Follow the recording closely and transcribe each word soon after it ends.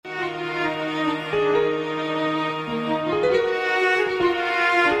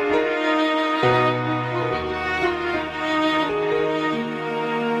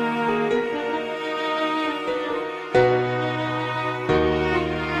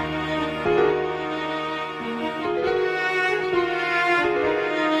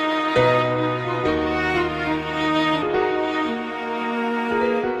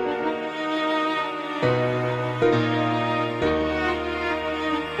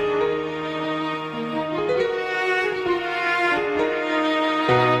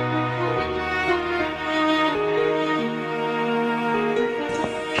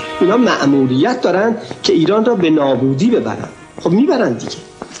اینا مأموریت دارن که ایران را به نابودی ببرن. خب میبرن دیگه،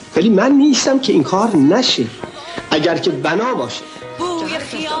 ولی من نیستم که این کار نشه. اگر که بنا باشه بوی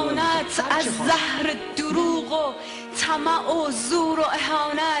خیانت از زهر دروغ و طمع و زور و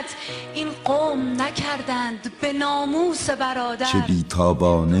اهانت این قوم نکردند به ناموس برادر. چه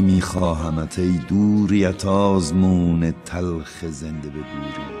بیتابانه میخواهمت ای دوریت آزمون تلخ زنده به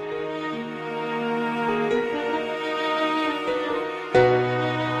گوری.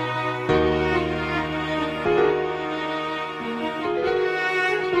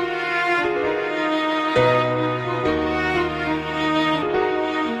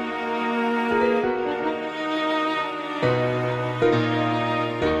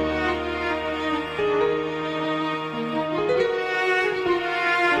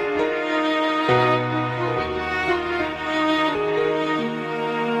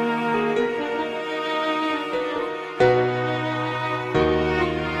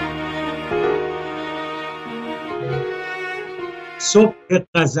 صبح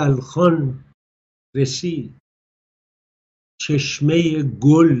غزلخوان رسید، چشمه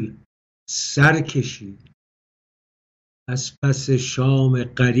گل سر کشید، از پس شام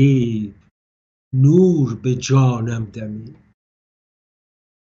غریب نور به جانم دمید.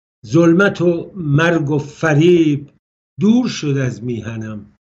 ظلمت و مرگ و فریب دور شد از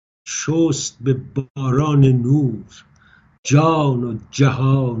میهنم، شست به باران نور جان و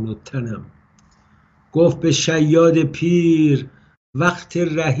جهان و تنم. گفت به شیاد پیر وقت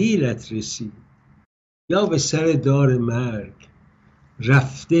رحیلت رسید، یا به سر دار مرگ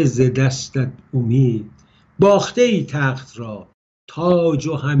رفته ز دستت امید. باخته ای تخت را تاج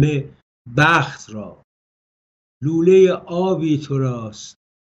و همه بخت را، لوله آبی تو راست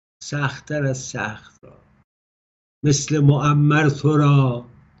سخت‌تر از سخت را. مثل معمر تو را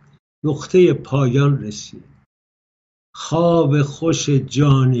نقطه پایان رسید، خواب خوش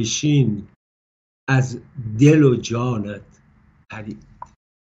جانشین از دل و جانت پرید.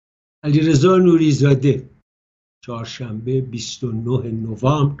 علیرضا نوری زاده، چهارشنبه 29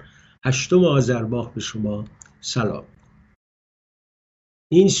 نوامبر 8 آذر ماه. به شما سلام.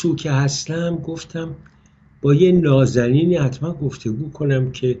 این سو که هستم گفتم با یه نازنینی حتما گفتگو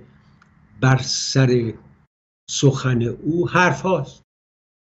کنم که بر سر سخن او حرف هاست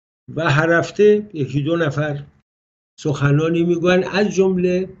و هر هفته یکی دو نفر سخنانی میگوین. از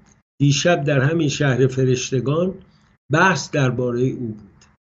جمله دیشب در همین شهر فرشتگان بحث درباره او بود.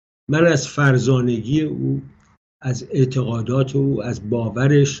 من از فرزانگی او، از اعتقادات او، از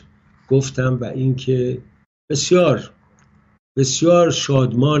باورش گفتم و اینکه بسیار بسیار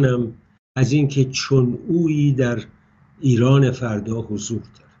شادمانم از اینکه چون اویی در ایران فردا حضور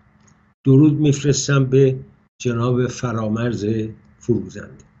داره. درود میفرستم به جناب فرامرز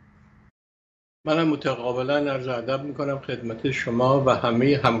فروزنده. منم متقابلا عرض ادب میکنم خدمت شما و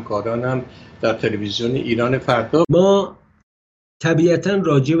همه همکارانم در تلویزیون ایران فردا. ما طبیعتاً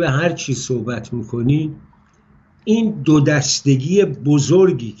راجع به هر چی صحبت میکنیم، این دو دستگی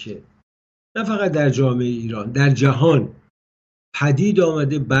بزرگی که نه فقط در جامعه ایران، در جهان پدید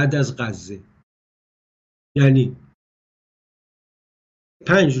آمده بعد از غزه، یعنی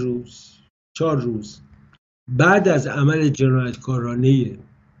 5 روز 4 روز بعد از عمل جنایتکارانه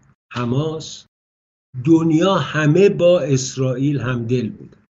حماس، دنیا همه با اسراییل همدل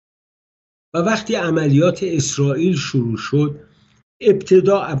بود و وقتی عملیات اسراییل شروع شد،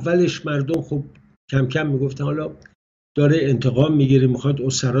 ابتدا اولش مردم خب کم کم میگفتن حالا داره انتقام میگیره، میخواد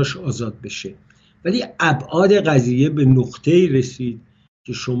اسراش آزاد بشه، ولی ابعاد قضیه به نقطه‌ای رسید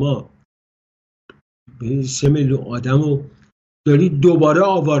که شما 3 میلیون آدمو داری دوباره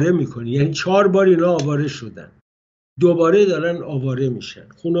آواره میکنی. یعنی 4 بار اینا آواره شدن، دوباره دارن آواره میشن،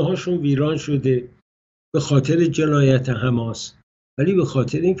 خونه هاشون ویران شده به خاطر جنایت حماس، ولی به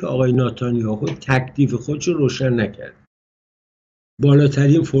خاطر اینکه آقای نتانیاهو تکلیف خودش رو روشن نکرد.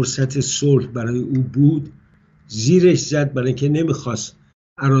 بالاترین فرصت صلح برای او بود، زیرش زد برای اینکه نمیخواست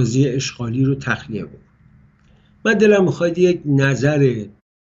اراضی اشغالی رو تخلیه بود. من دلم میخواد یک نظر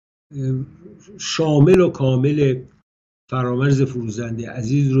شامل و کامل فرامرز فروزنده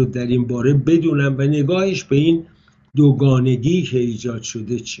عزیز رو در این باره بدونم و نگاهش به این دوگانگی که ایجاد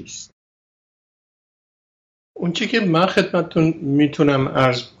شده چیست. اون چی که من خدمتتون میتونم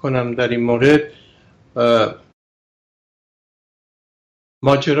عرض کنم در این مورد،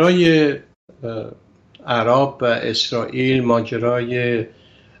 ماجرای عرب و اسرائیل، ماجرای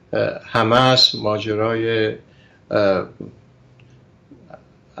حماس، ماجرای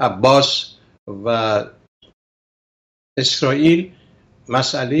عباس و اسرائیل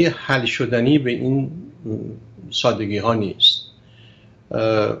مسئله حل شدنی به این سادگی ها نیست.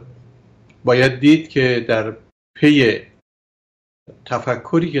 باید دید که در پی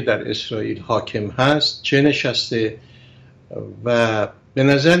تفکری که در اسراییل حاکم هست چه نشسته و به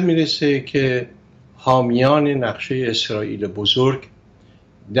نظر میرسه که حامیان نقشه اسراییل بزرگ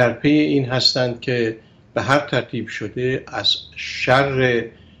در پی این هستند که به هر ترتیب شده از شر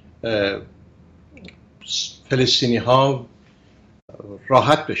فلسطینی ها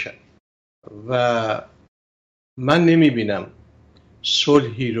راحت بشن و من نمی بینم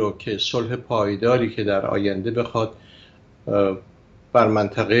صلحی رو که صلح پایداری که در آینده بخواد بر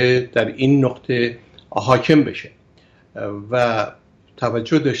منطقه در این نقطه حاکم بشه و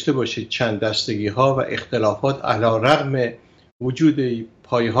توجه داشته باشید چند دستگی ها و اختلافات علی رغم وجود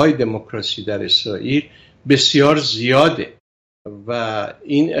پایه‌های دموکراسی در اسرائیل بسیار زیاده و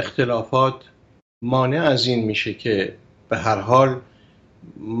این اختلافات مانع از این میشه که به هر حال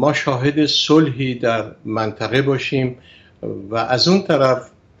ما شاهد صلحی در منطقه باشیم و از اون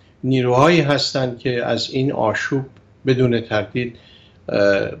طرف نیروهایی هستند که از این آشوب بدون تردید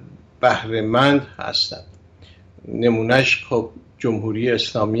بهره‌مند هستند. نمونهش خب جمهوری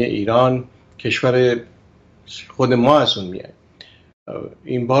اسلامی ایران، کشور خود ما از اون میاد،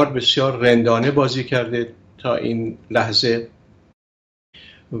 این بار بسیار رندانه بازی کرده تا این لحظه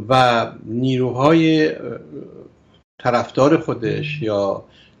و نیروهای طرفدار خودش یا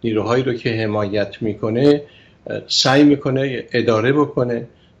نیروهایی رو که حمایت میکنه سعی میکنه اداره بکنه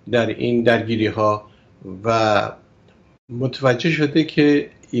در این درگیری ها و متوجه شده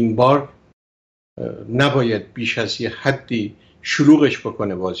که این بار نباید بیش از یه حدی شلوغش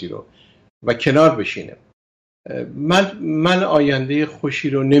بکنه بازی رو و کنار بشینه. من آینده خوشی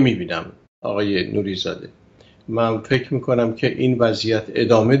رو نمیبینم آقای نوری زاده. من فکر میکنم که این وضعیت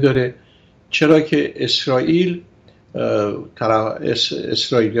ادامه داره، چرا که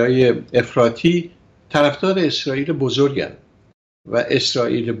اسرائیلیای افراطی طرفدار اسرائیل بزرگن و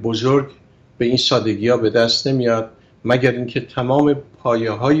اسرائیل بزرگ به این سادگی ها به دست نمیاد مگر اینکه تمام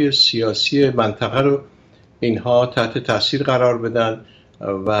پایه های سیاسی منطقه رو اینها تحت تاثیر قرار بدن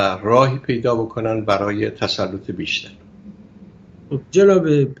و راهی پیدا بکنن برای تسلط بیشتر. جناب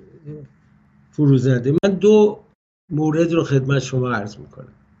فروزنده، من 2 مورد رو خدمت شما عرض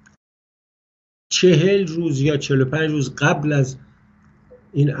میکنم. 40 روز یا 45 روز قبل از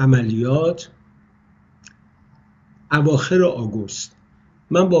این عملیات، اواخر آگوست،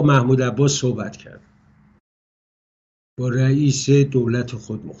 من با محمود عباس صحبت کردم، با رئیس دولت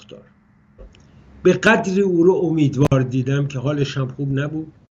خودمختار. به قدری او رو امیدوار دیدم که حالش هم خوب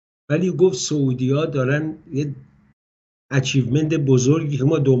نبود، ولی گفت سعودی‌ها دارن یه اچیومنت بزرگی که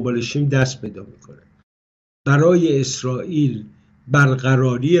ما دنبالشیم دست پیدا میکنه. برای اسرائیل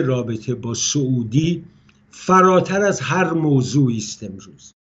برقراری رابطه با سعودی فراتر از هر موضوعی است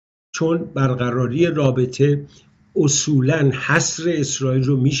امروز، چون برقراری رابطه اصولاً حصر اسرائیل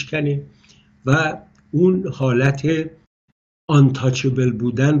رو میشکنه و اون حالت آنتاچبل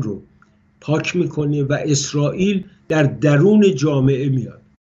بودن رو پاک میکنه و اسرائیل در درون جامعه میاد.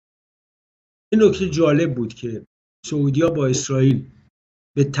 این نکته جالب بود که سعودی‌ها با اسرائیل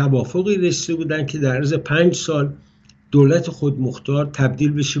به توافقی رسیده بودن که در عرض 5 سال دولت خودمختار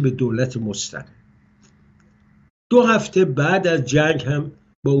تبدیل بشه به دولت مستقل. 2 هفته بعد از جنگ هم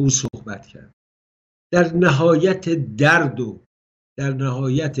با او صحبت کرد. در نهایت درد و در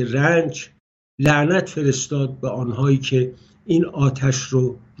نهایت رنج لعنت فرستاد به آنهایی که این آتش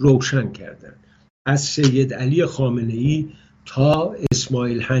رو روشن کردند، از سید علی خامنه‌ای تا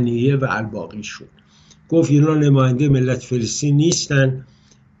اسماعیل هنیه و الباقی شد. گفت اینا نماینده ملت فلسطین نیستن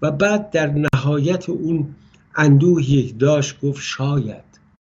و بعد در نهایت اون اندوهی که داشت گفت شاید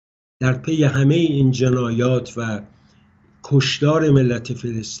در پی همه این جنایات و کشتار ملت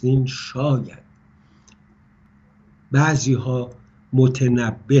فلسطین شاید بعضی ها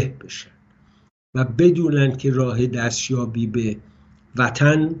متنبه بشن و بدونن که راه دستیابی به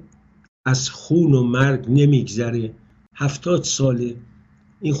وطن از خون و مرگ نمیگذره. 70 ساله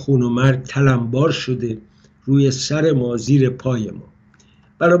این خون و مرگ تلمبار شده روی سر ما، زیر پای ما.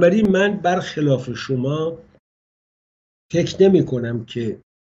 بنابراین من برخلاف شما فکر نمی کنم که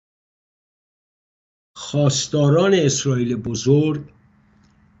خواستاران اسرائیل بزرگ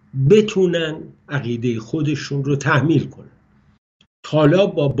بتونن عقیده خودشون رو تحمیل کنن. حالا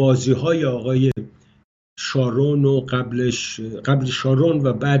با بازی‌های آقای شارون و قبل شارون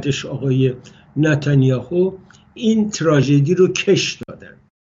و بعدش آقای نتانیاهو این تراژدی رو کش دادن،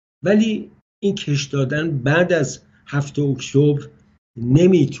 ولی این کش دادن بعد از 7 اکتبر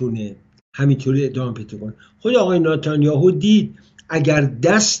نمیتونه همینطوری ادامه پیدا کنه. خود آقای نتانیاهو دید اگر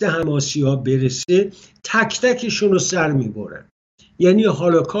دست حماسی‌ها برسه تک تکشون رو سر میبرن، یعنی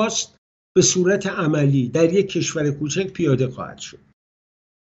هولوکاست به صورت عملی در یک کشور کوچک پیاده خواهد شد.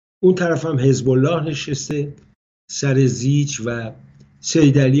 اون طرف هم حزب الله نشسته، سر زیچ و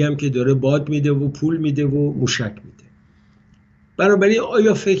سیدعلی هم که داره باد میده و پول میده و موشک میده. بنابراین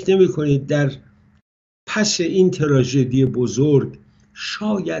آیا فکر نمی کنید در پس این تراژدی بزرگ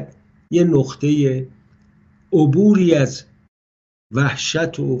شاید یه نقطه عبوری از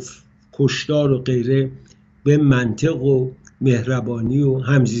وحشت و کشتار و غیره به منطق و مهربانی و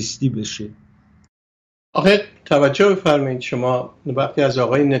همزیستی بشه؟ آخه توجه بفرمایید، شما وقتی از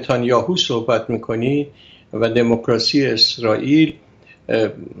آقای نتانیاهو صحبت میکنی و دموکراسی اسرائیل،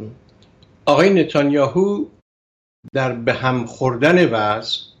 آقای نتانیاهو در به هم خوردن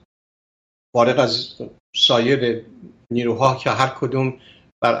وضع، فارغ از سایر نیروها که هر کدوم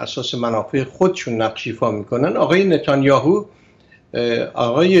بر اساس منافع خودشون نقش ایفا میکنن، آقای نتانیاهو،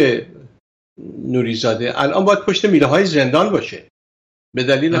 آقای نوری زاده الان باید پشت میله های زندان باشه به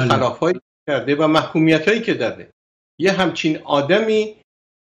دلیل خلافایی کرده و محکومیت هایی که داده. یه همچین آدمی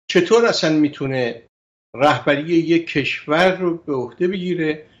چطور اصلا میتونه رهبری یک کشور رو به عهده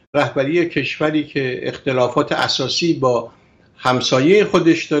بگیره؟ رهبری کشوری که اختلافات اساسی با همسایه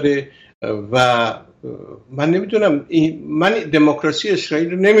خودش داره. و من نمیدونم، من دموکراسی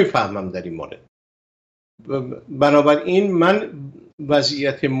اسرائیل رو نمیفهمم در این مورد. بنابراین من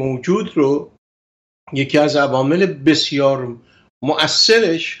وضعیت موجود رو، یکی از عوامل بسیار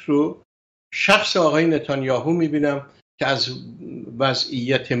مؤثرش رو شخص آقای نتانیاهو میبینم که از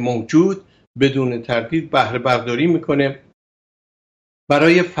وضعیت موجود بدون تردید بهره برداری میکنه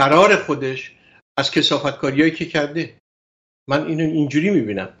برای فرار خودش از کثافتکاریایی که کرده. من اینو اینجوری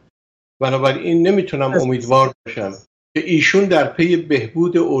میبینم. بنابراین نمیتونم امیدوار باشم که ایشون در پی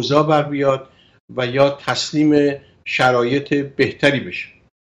بهبود اوضاع بر بیاد و یا تسلیم شرایط بهتری بشه.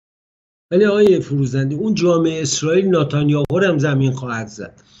 ولی آقای فروزنده، اون جامعه اسرائیل نتانیاهو هم زمین خواهد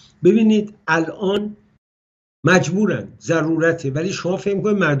زد. ببینید الان مجبورن، ضرورته، ولی شما فکر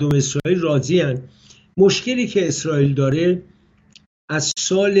می‌کنید مردم اسرائیل راضی ان؟ مشکلی که اسرائیل داره از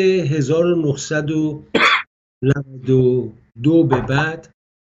سال 1992 به بعد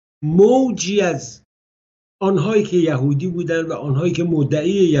موجی از آنهایی که یهودی بودن و آنهایی که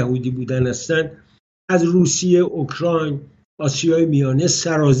مدعی یهودی بودن هستن از روسیه، اوکراین، آسیای میانه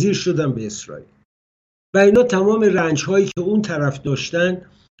سرازیر شدن به اسرائیل و اینا تمام رنج‌هایی که اون طرف داشتن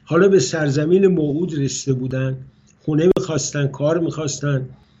حالا به سرزمین موعود رسیده بودن. خونه می‌خواستن، کار می‌خواستن،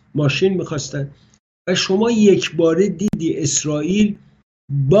 ماشین می‌خواستن و شما یک باره دیدی اسرائیل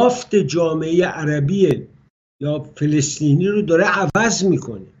بافت جامعه عربی یا فلسطینی رو داره عوض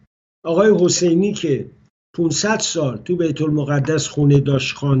میکنه. آقای حسینی که 500 سال تو بیت المقدس خونه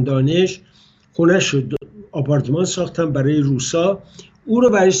داشت، خاندانش خونه شد، آپارتمان ساختن برای روسا، او رو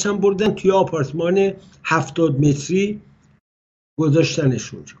برشتن بردن توی آپارتمان 70 متری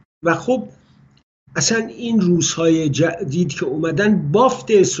گذاشتنش اونجا. و خب اصلا این روس‌های جدید که اومدن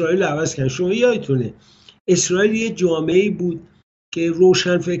بافت اسرائیل عوض کردن. شما یادتونه اسرائیل یه جامعه‌ای بود که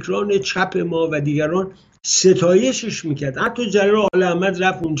روشنفکران چپ ما و دیگران ستایشش میکرد. حتی جلال آل احمد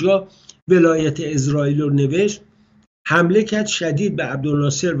رفت اونجا ولایت اسرائیل رو نوشت، حمله کرد شدید به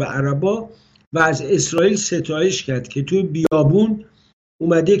عبدالناصر و عربا و از اسرائیل ستایش کرد که توی بیابون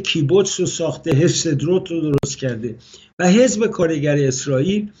اومده کیبوتس رو ساخته، هفسدروت رو درست کرده. و حزب کارگر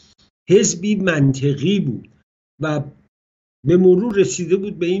اسرائیل حزبی منطقی بود و به مرور رسیده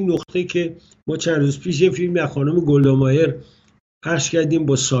بود به این نقطه که ما چند روز پیش یه فیلم از خانم گلدامایر پخش کردیم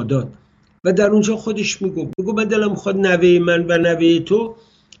با سادات و در اونجا خودش میگو من دلم میخواد نوه من و نوه تو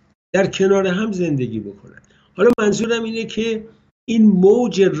در کنار هم زندگی بکنن. حالا منظورم اینه که این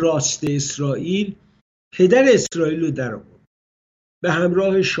موج راست اسرائیل پدر اسرائیل رو در آورد به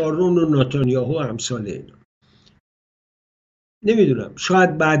همراه شارون و نتانیاهو و امثال اینا. نمیدونم،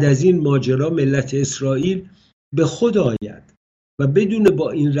 شاید بعد از این ماجرا ملت اسرائیل به خود آید و بدون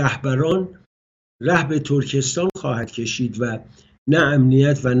با این رهبران ره به ترکستان خواهد کشید و نه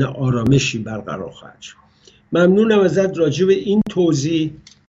امنیت و نه آرامشی برقرار خواهد شد. ممنونم ازت راجع به این توضیح.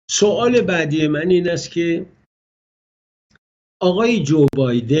 سوال بعدی من این است که آقای جو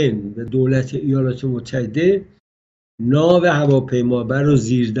بایدن و دولت ایالات متحده ناو هواپیمابر و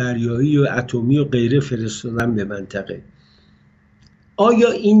زیردریایی و اتمی و غیره فرستادن به منطقه.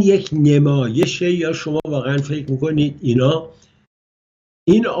 آیا این یک نمایشه یا شما واقعا فکر میکنید اینا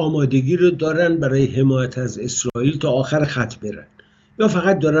این آمادگی رو دارن برای حمایت از اسرائیل تا آخر خط برن یا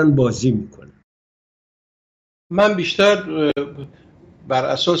فقط دارن بازی میکنن؟ من بیشتر بر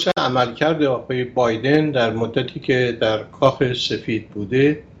اساس عملکرد آقای بایدن در مدتی که در کاخ سفید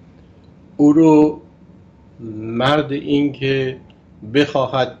بوده، او رو مرد این که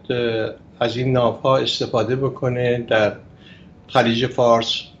بخواهد از این ناوها استفاده بکنه در خلیج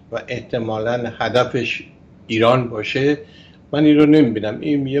فارس و احتمالاً هدفش ایران باشه، من این رو نمیبینم.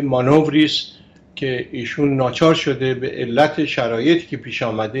 این یه مانوری است که ایشون ناچار شده به علت شرایطی که پیش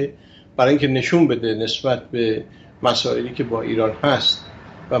آمده برای اینکه نشون بده نسبت به مسائلی که با ایران هست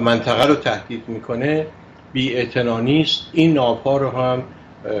و منطقه رو تهدید میکنه بی‌اعتنا نیست. این ناوها رو هم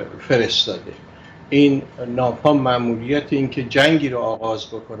فرستاده. این ناوها مأموریت این که جنگی رو آغاز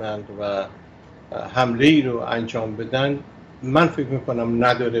بکنند و حمله ای رو انجام بدن من فکر میکنم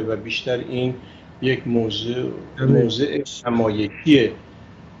نداره و بیشتر این یک موضوع حمایتی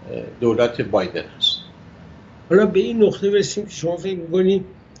دولت بایدن است. حالا به این نقطه برسیم که شما فکر میکنید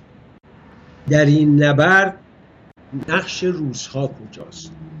در این نبرد نقش روس‌ها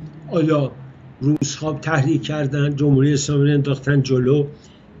کجاست؟ آیا روس‌ها تحریک کردن جمهوری اسلامی رو انداختن جلو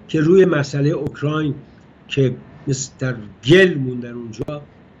که روی مسئله اوکراین که در گل موندن اونجا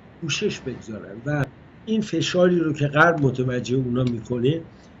کوشش بگذارن و این فشاری رو که غرب متوجه اونا میکنه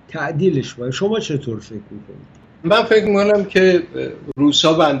تعدیلش باید؟ شما چطور فکر میکنید؟ من فکر میکنم که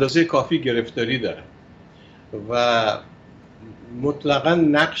روس‌ها به اندازه کافی گرفتاری دارن و مطلقاً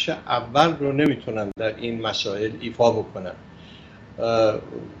نقش اول رو نمیتونن در این مسائل ایفا بکنن.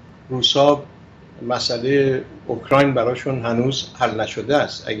 روس‌ها مسئله اوکراین براشون هنوز حل نشده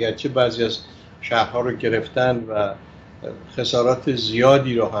است، اگرچه بعضی از شهرها رو گرفتن و خسارات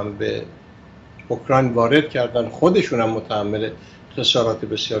زیادی رو هم به اوکراین وارد کردن، خودشون هم متحمل خسارات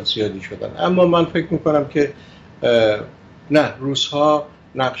بسیار زیادی شدن. اما من فکر میکنم که نه، روس‌ها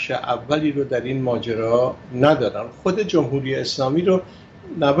نقش اولی رو در این ماجرا ندارن. خود جمهوری اسلامی رو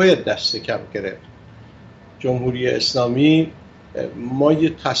نباید دست کم گرفت. جمهوری اسلامی ما یه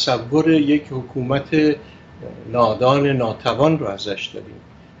تصور یک حکومت نادان ناتوان رو ازش داریم،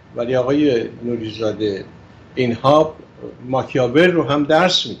 ولی آقای نوری زاده اینها ماکیاول رو هم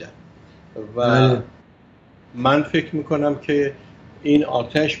درس میدن و من فکر میکنم که این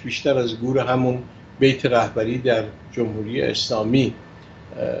آتش بیشتر از گور همون بیت رهبری در جمهوری اسلامی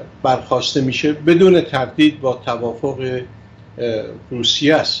برخواسته میشه بدون تردید با توافق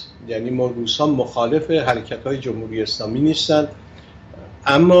روسیه است. یعنی ما روس‌ها مخالف حرکت‌های جمهوری اسلامی نیستند،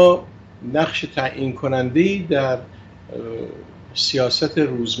 اما نقش تعیین کننده‌ای در سیاست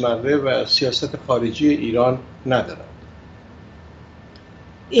روزمره و سیاست خارجی ایران ندارند.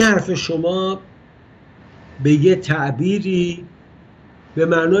 این حرف شما به یه تعبیری به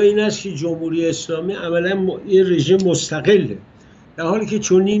معنای این است که جمهوری اسلامی عملاً یه رژیم مستقله، در حالی که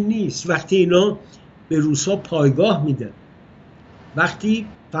چنین نیست. وقتی اینا به روس‌ها پایگاه میدن، وقتی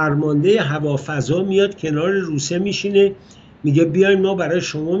فرمانده هوافضا میاد کنار روسه میشینه میگه بیاین ما برای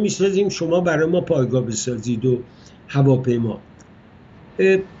شما میسازیم، شما برای ما پایگاه بسازید و هواپیما،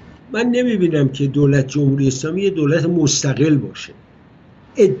 من نمیبینم که دولت جمهوری اسلامی دولت مستقل باشه.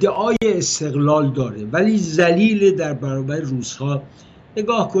 ادعای استقلال داره ولی ذلیل در برابر روس‌ها.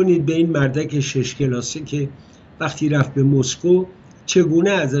 نگاه کنید به این مردک 6 کلاسه که وقتی رفت به مسکو چگونه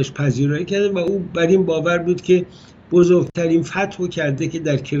ازش پذیرایی کردن و او بر این باور بود که بزرگترین فتح کرده که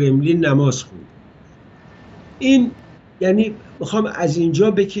در کرملین نماز خوند. این یعنی میخوام از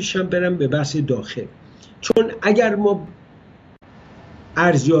اینجا بکشم برم به بحث داخل، چون اگر ما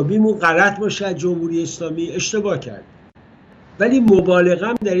ارزیابیمون غلط باشه از جمهوری اسلامی اشتباه کرد، ولی مبالغه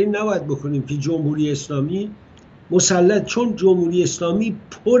هم در این نباید بکنیم که جمهوری اسلامی مسلط، چون جمهوری اسلامی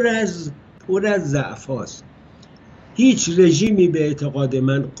پر از ضعف هاست. هیچ رژیمی به اعتقاد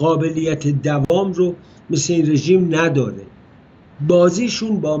من قابلیت دوام رو مثل این رژیم نداره.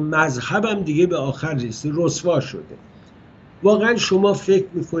 بازیشون با مذهب هم دیگه به آخر رسید، رسوا شده. واقعا شما فکر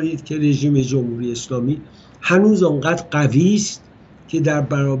میکنید که رژیم جمهوری اسلامی هنوز اونقدر قوی است که در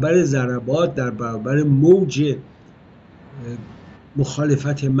برابر ضربات، در برابر موج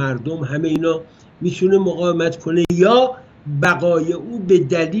مخالفت مردم همه اینا میتونه مقاومت کنه، یا بقای او به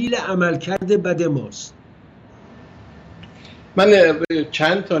دلیل عملکرد بد ماست؟ من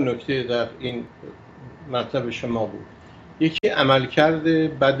چند تا نکته در این مطلب شما بود. یکی عملکرد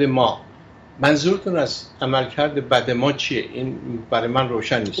بد ما. منظورتون از عملکرد بد ما چیه؟ این برای من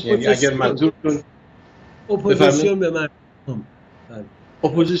روشن نیست. یعنی اگر منظورتون اپوزیسیون به من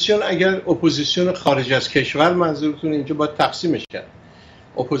اپوزیسیون، اگر اپوزیسیون خارج از کشور منظورتون، اینجا باید تقسیمش کرد.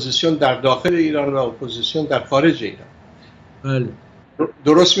 اپوزیسیون در داخل ایران و اپوزیسیون در خارج ایران. بله.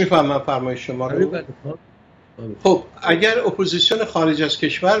 درست میفهمم فرمایش شما رو؟ خب اگر اپوزیسیون خارج از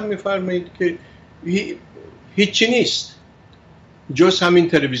کشور میفرمایید که هیچی نیست جز همین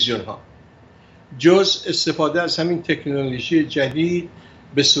تلویزیون ها، جز استفاده از همین تکنولوژی جدید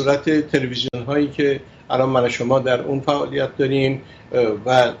به صورت تلویزیون هایی که الان من شما در اون فعالیت داریم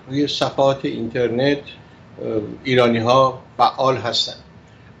و روی صفحات اینترنت ایرانی ها فعال هستند.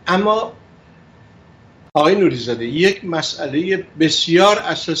 اما آقای نوری زاده، یک مسئله بسیار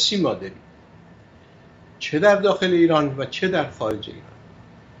اساسی ما داریم، چه در داخل ایران و چه در خارج ایران.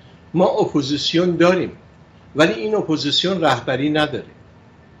 ما اپوزیسیون داریم ولی این اپوزیسیون رهبری نداره.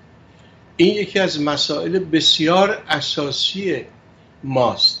 این یکی از مسائل بسیار اساسی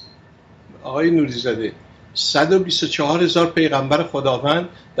ماست. آقای نوری زاده 124,000 پیغمبر خداوند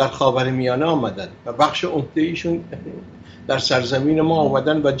در خاورمیانه آمدن و بخش عمده ایشون در سرزمین ما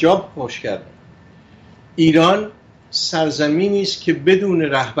آمدن و جا خوش کردن. ایران سرزمینی است که بدون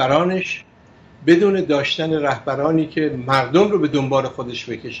رهبرانش، بدون داشتن رهبرانی که مردم رو به دنبال خودش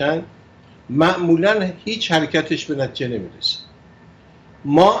بکشن، معمولاً هیچ حرکتش به نتیجه نمیرسه.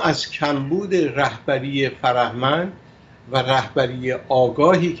 ما از کمبود رهبری فرهمند و رهبری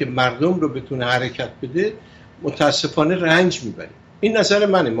آگاهی که مردم رو بتونه حرکت بده متاسفانه رنج میبریم. این نظر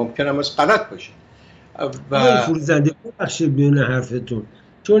منه، ممکنم از غلط باشه. و فروزنده بخشید بیون حرفتون،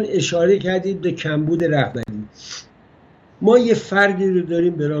 چون اشاره کردید به کمبود رهبری. ما یه فردی رو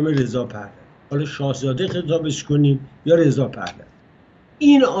داریم به نام رضا پهلوی، حالا شاهزاده خطابش کنیم یا رضا پهلوی.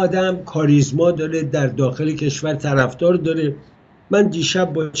 این آدم کاریزما داره، در داخل کشور طرفدار داره. من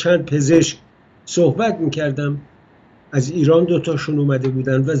دیشب با چند پزشک صحبت میکردم، از ایران 2 تاشون اومده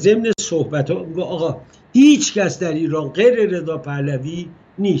بودن و ضمن صحبت ها آقا هیچ کس در ایران غیر رضا پهلوی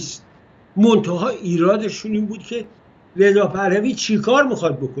نیست. منتها ایرادشون این بود که رضا پهلوی چی کار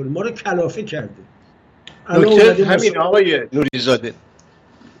میخواد بکنه، ما رو کلافه کرده. نکته همین آقای نوری زاده،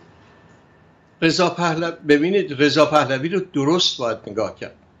 ببینید رضا پهلوی رو درست باید نگاه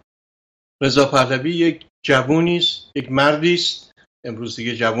کرد. رضا پهلوی یک جوونی است، یک مردی است، امروز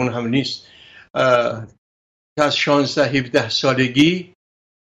دیگه جوون هم نیست، که از 16-17 سالگی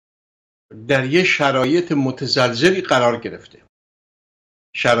در یه شرایط متزلزلی قرار گرفته،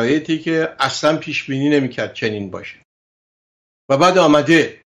 شرایطی که اصلا پیش بینی نمی‌کرد چنین باشه و بعد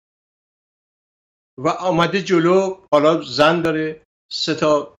آمده جلو. حالا زن داره، 3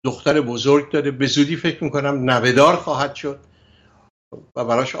 تا دختر بزرگ داره، به زودی فکر میکنم نوه‌دار خواهد شد و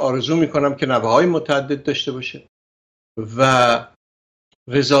براش آرزو میکنم که نوه‌های متعدد داشته باشه. و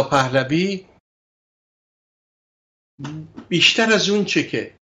رضا پهلوی بیشتر از اون چه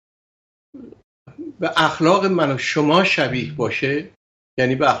که به اخلاق من و شما شبیه باشه،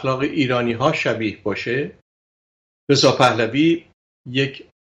 یعنی به اخلاق ایرانی ها شبیه باشه، رضا پهلوی یک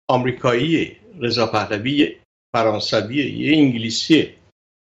آمریکاییه، رضا پهلوی یک فرانسویه، یک انگلیسیه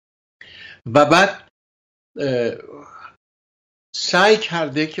و بعد سعی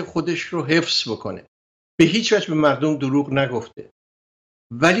کرده که خودش رو حفظ بکنه، به هیچ وجه به مردم دروغ نگفته.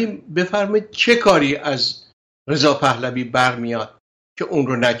 ولی بفرمایید چه کاری از رضا پهلوی برمیاد که اون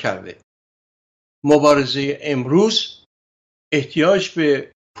رو نکرده؟ مبارزه امروز احتیاج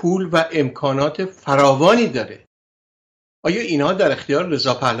به پول و امکانات فراوانی داره. آیا اینها در اختیار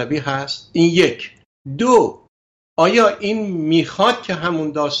رضا پهلوی هست؟ این 1. 2. آیا این میخواد که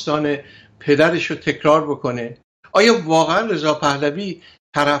همون داستان پدرش رو تکرار بکنه؟ آیا واقعا رضا پهلوی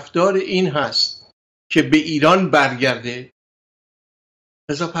طرفدار این هست که به ایران برگرده؟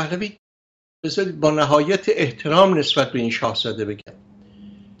 رضا پهلوی با نهایت احترام نسبت به این شاهزاده بگم،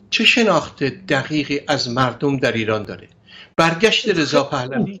 چه شناخت دقیقی از مردم در ایران داره؟ برگشت رضا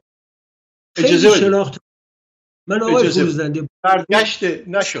پهلوی اجازه شناخت من آقای فروزنده برگشت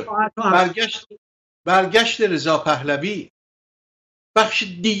نشد. برگشت رضا پهلوی بخش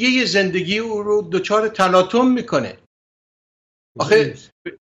دیگه زندگی او رو دچار تلاطم میکنه. آخه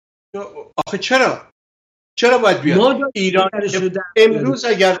چرا باید بیاد ایران؟ امروز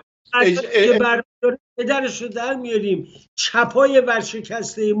اگر پدرش رو در میاریم، چپای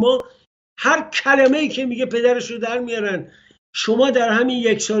ورشکسته ما هر کلمه‌ای که میگه پدرش رو در میارن. شما در همین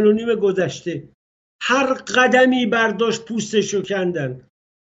 1.5 سال گذشته هر قدمی برداشت پوستش رو کندن.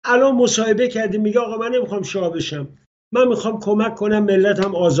 الان مصاحبه کرده میگه آقا من نمیخوام شاه بشم، من میخوام کمک کنم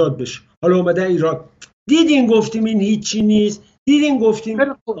ملتم آزاد بشه. حالا اومده ایران. دیدین گفتیم این هیچی نیست؟ دیدین گفتیم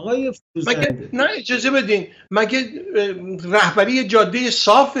آقای مگه نه اجازه بدین، مگه رهبری جاده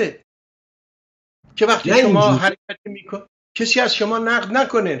صافه که وقتی شما حرکت میکن کسی از شما نقد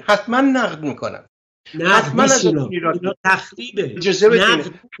نکنه؟ حتما نقد میکنن، حتما از اینا تخریبه. اجازه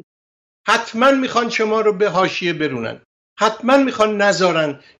بدین، حتما میخوان شما رو به حاشیه برونن، حتما میخوان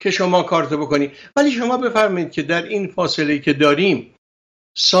نذارن که شما کارتو بکنی. ولی شما بفرمایید که در این فاصله که داریم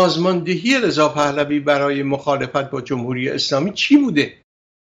سازماندهی رضا پهلوی برای مخالفت با جمهوری اسلامی چی بوده؟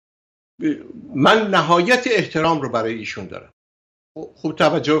 من نهایت احترام رو برای ایشون دارم. خوب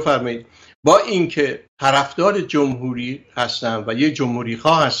توجه فرمایید، با اینکه طرفدار جمهوری هستم و یک جمهوری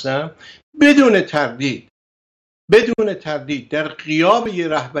خواه هستم، بدون تردید در غیاب یه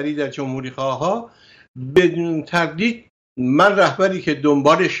رهبری در جمهوری خواه ها، بدون تردید من رهبری که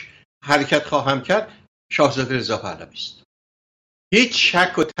دنبالش حرکت خواهم کرد شاهزاده رضا پهلوی است. هیچ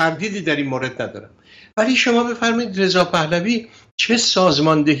شک و تردیدی در این مورد ندارم. ولی شما بفرمایید رضا پهلوی چه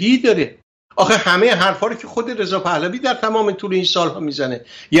سازماندهی داره؟ آخه همه حرفا رو که خود رضا پهلوی در تمام طول این سالها میزنه،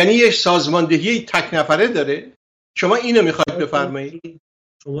 یعنی یک سازماندهی تک نفره داره. شما اینو میخواید بفرمایید؟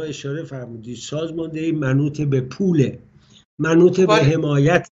 شما اشاره فرمودید سازماندهی منوط به پوله، منوط به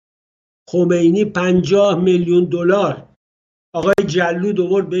حمایت. خمینی 50 میلیون دلار آقای جلود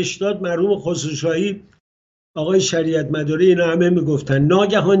آورد بهش داد، مرحوم خسروشاهی، آقای شریعت مداری، اینا همه میگفتن.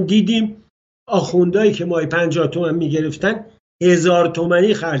 ناگهان دیدیم آخوندایی که ماهی 50 تومن میگرفتن 1000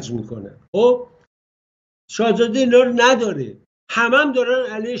 تومانی خرج میکنن. خب شاهزاده اینا رو نداره، هم دارن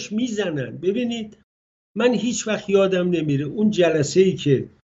علیش میزنن. ببینید من هیچ وقت یادم نمیره اون جلسه ای که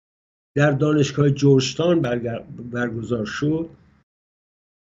در دانشگاه جورجتاون برگزار شد،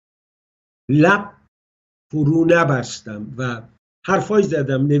 لب فرو نبستم و حرفای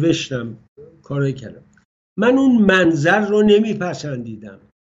زدم، نوشتم، کارای کردم. من اون منظر رو نمیپسندیدم.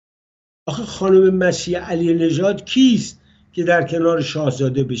 آخه خانم مسیح علی نژاد کیست که در کنار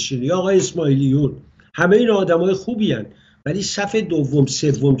شاهزاده بشینی؟ آقای اسماعیلیون، همه این آدمای خوبی هن، ولی صف دوم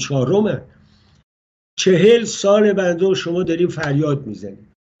سوم چهارم 40 سال بنده و شما داریم فریاد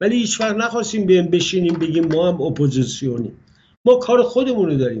میزنیم، ولی هیچ وقت نخواستیم بشینیم بگیم ما هم اپوزیسیونیم. ما کار خودمون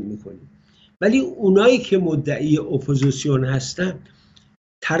رو داریم میکنیم. ولی اونایی که مدعی اپوزیسیون هستن،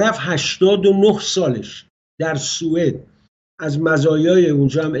 طرف 89 سالش در سوئد از مزایای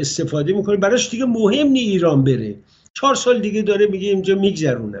اونجا هم استفاده میکنه، براش دیگه مهم نی ایران بره. 4 سال دیگه داره میگه اینجا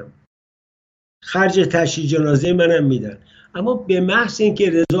میگذرونم، خرج تشییع جنازه منم میدن. اما به محض اینکه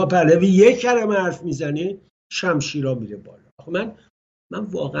رضا پهلوی یک کلمه حرف میزنه شمشیرا میره بالا. من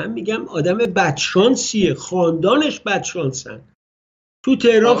واقعا میگم آدم بدشانسیه، خاندانش بدشانسن. تو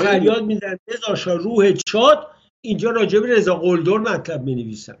تهران فریاد میزنن رضا شاه روح شاد، اینجا راجع به رضا قلدر مطلب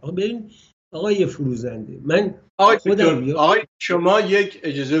مینویسن. ببین آقای فروزنده، من آقای شما یک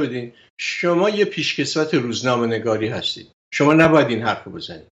اجازه بدین، شما یه پیشکسوت روزنامه نگاری هستید، شما نباید این حرف رو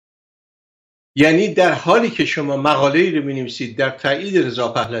بزنید. یعنی در حالی که شما مقاله‌ای رو می‌نویسید در تایید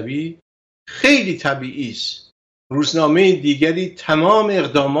رضا پهلوی، خیلی طبیعی است روزنامه دیگری تمام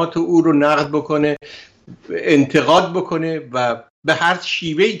اقدامات او رو نقد بکنه، انتقاد بکنه و به هر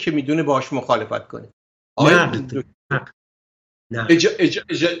شیوهی که میدونه باهاش مخالفت کنه.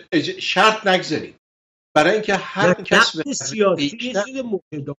 شرط نگذارید، برای اینکه هر کس به سیاسی یه چیز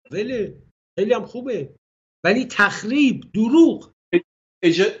متداوله، خیلی هم خوبه، ولی تخریب، دروغ،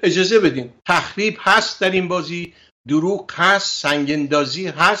 اجازه بدین، تخریب هست در این بازی، دروغ هست، سنگندازی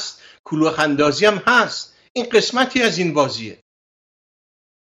هست، کلوخ‌اندازی هم هست. این قسمتی از این بازیه.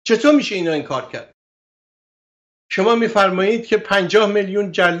 چطور میشه اینا این کار کرد؟ شما میفرمایید که 50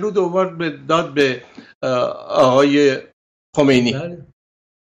 میلیون جلود داد به آقای خمینی. بله.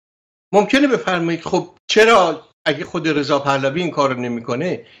 ممکنه بفرمایید خب چرا اگه خود رضا پهلوی این کار رو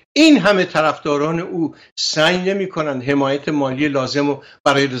نمیکنه، این همه طرفداران او سعی نمیکنن حمایت مالی لازم رو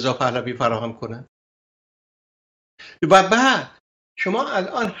برای رضا پهلوی فراهم کنن؟ و بعد شما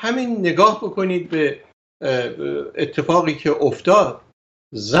الان همین نگاه بکنید به اتفاقی که افتاد،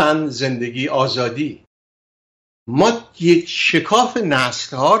 زن، زندگی، آزادی. ما یک شکاف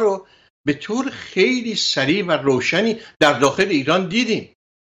نسل‌ها رو به طور خیلی سریع و روشنی در داخل ایران دیدیم.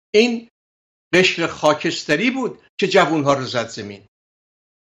 این قشر خاکستری بود که جوانها رو زد زمین،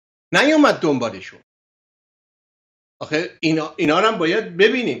 نیومد دنبالشون. آخه اینا رو هم باید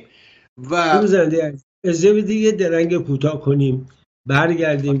ببینیم. و فروزنده اجازه بدید یه درنگ کوتاه کنیم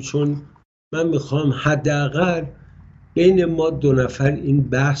برگردیم، چون من میخوام حداقل بین ما دو نفر این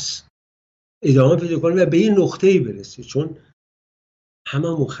بحث ادامه پیدا کنیم و به یه نقطه‌ای برسه، چون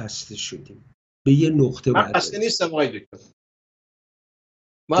هممون خسته شدیم. به یه نقطه من خسته نیستم آقای دکتر،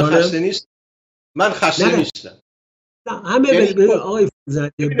 من خسته نیستم. همه به آقای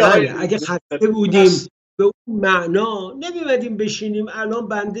فرصت. بله اگه خسته بودیم به اون معنا نمی‌مدیم بشینیم الان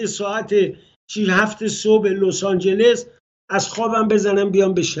بنده ساعت 7 صبح لس آنجلس از خوابم بزنم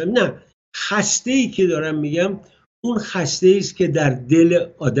بیام بشینم. نه، خسته‌ای که دارم میگم اون خسته‌ای است که در دل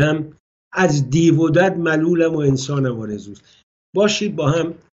آدم از دیو و دد ملولم و انسانم آرزوست. باشید با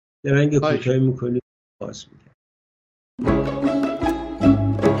هم درنگ کوتاهی میکنیم، باز میگم.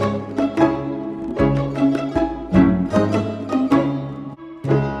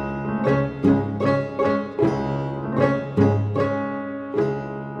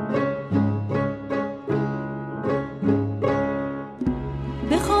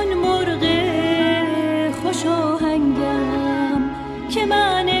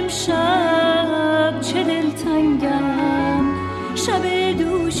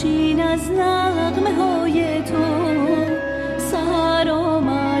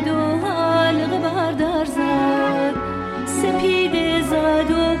 سپیده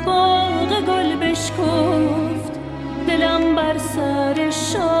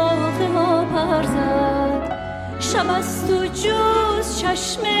سر زد. شب است و جز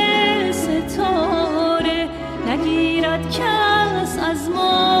چشم ستاره نگیرد کس از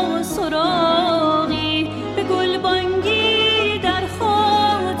ما سراغی. به گلبانگی در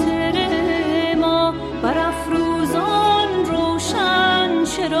خاطر ما برافروزان روشن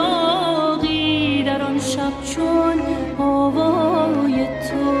چراغی. در آن شب چون آوای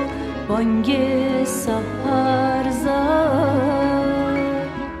تو بانگ سحر زد،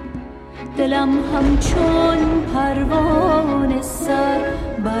 دلم همچون پروانه سر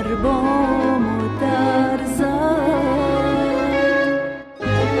بر بام و در زد.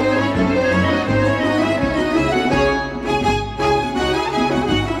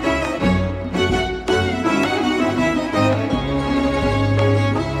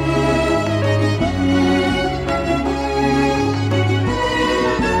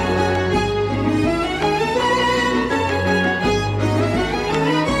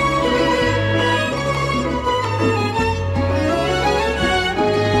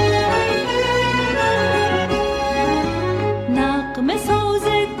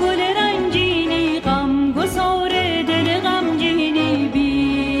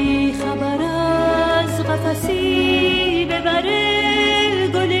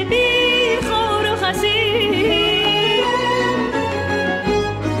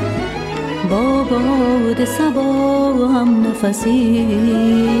 باد صبا هم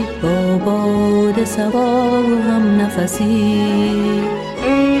نفسی، با باد صبا هم نفسی.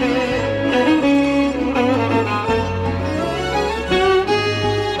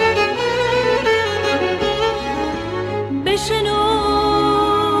 بشنو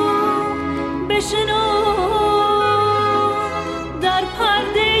بشنو در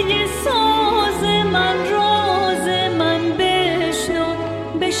پرده ساز من راز من بشنو.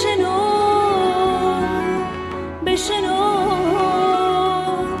 بشنو بشنو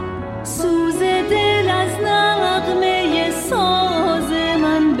سوز دل از نغمه ساز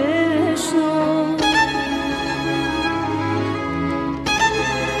من بشنو.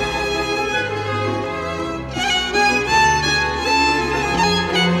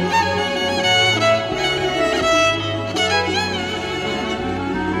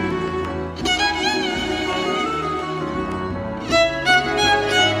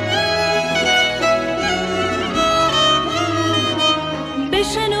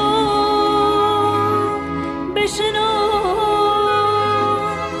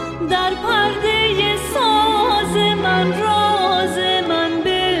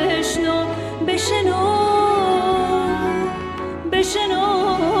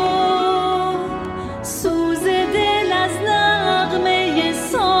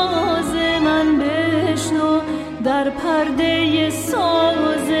 در پرده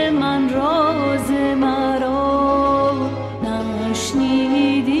ساز من راز مرا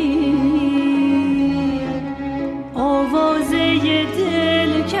نشنیدی. آوازه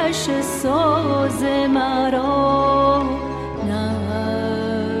دلکش ساز مرا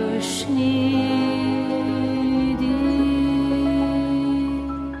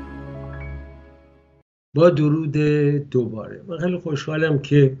نشنیدی. با درود دوباره. من خیلی خوشحالم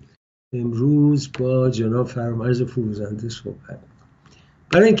که امروز با جناب فرامرز فروزنده صحبت می‌کنم.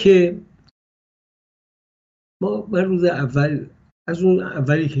 برای اینکه من روز اول از اون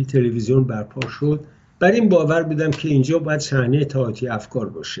اولی که تلویزیون برپا شد بر این باور بودم که اینجا باید صحنه تئاتر افکار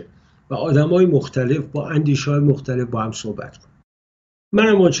باشه و آدمای مختلف با اندیشه‌های مختلف با هم صحبت کنن.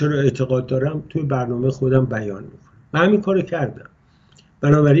 منم چرا اعتقاد دارم توی برنامه خودم بیان میکنم و همین کارو کردم.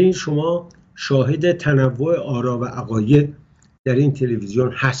 بنابراین شما شاهد تنوع آرا و عقاید در این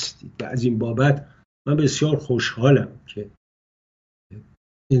تلویزیون هستید و از این بابت من بسیار خوشحالم که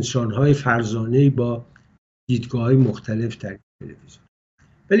انسان‌های فرزانه‌ای با دیدگاه‌های مختلف در تلویزیون.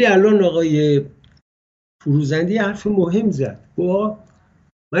 ولی الان آقای فروزنده حرف مهم زد. گفت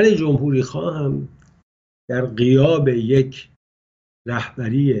من جمهوری خواهم در غیاب یک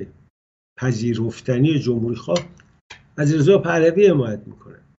رهبری پذیرفتنی جمهوری خواه علیرضا پهلوی حمایت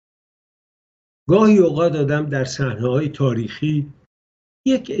میکنه. گاهی اوقات آدم در صحنه‌های تاریخی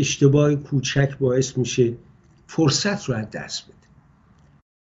یک اشتباه کوچک باعث میشه فرصت رو از دست بده.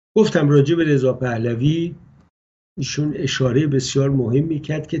 گفتم راجع به رضا پهلوی ایشون اشاره بسیار مهمی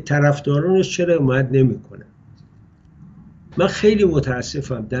کرد که طرفدارانش چرا حمایت نمیکنن. من خیلی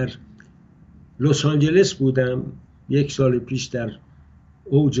متاسفم. در لس آنجلس بودم یک سال پیش در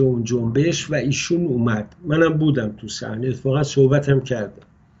اوج اون جنبش و ایشون اومد. منم بودم تو صحنه، اتفاقا صحبتم کردم.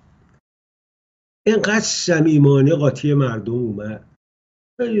 اینقدر صمیمانه قاطی مردم اومد.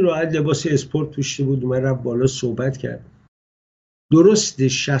 خیلی راحت لباس اسپورت پوشیده بود، اومد رفت بالا صحبت کرد. درست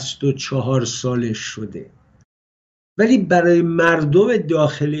 64 سالش شده ولی برای مردم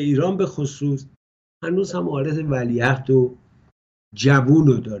داخل ایران به خصوص هنوز هم حالت ولیعهد و جوون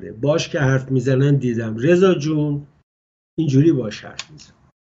رو داره. باش که حرف میزنن دیدم رضا جون اینجوری باش حرف میزن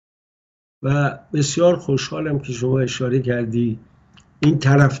و بسیار خوشحالم که شما اشاره کردی این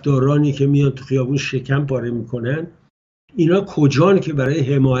طرفدارانی که میان تو خیابون شکم پاره میکنن اینا کجان که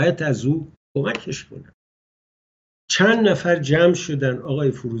برای حمایت از او کمکش کنن. چند نفر جمع شدن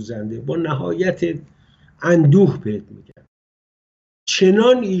آقای فروزنده با نهایت اندوه بهت میگن،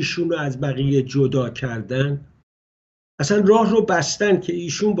 چنان ایشون رو از بقیه جدا کردن، اصلا راه رو بستن که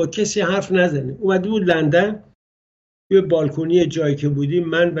ایشون با کسی حرف نزنه. اومده بود لندن، توی بالکنی جایی که بودیم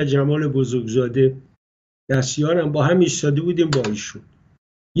من و جمال بزرگزاده دستیارم با هم ایستاده بودیم با ایشون.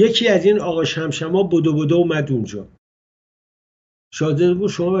 یکی از این آقا شمشما بدو اومد اونجا. شاده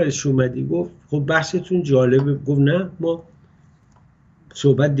گفت شما برش اومدی؟ گفت خب بحثتون جالبه. گفت نه ما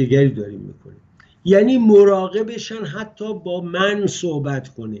صحبت دیگری داریم میکنیم. یعنی مراقبشن حتی با من صحبت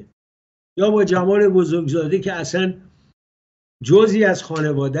کنه یا با جمال بزرگزاده که اصلا جزئی از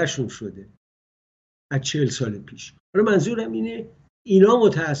خانوادهشون شده از 40 سال پیش. حالا منظورم اینه اینا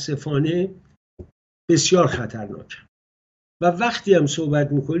متاسفانه بسیار خطرناکه و وقتی هم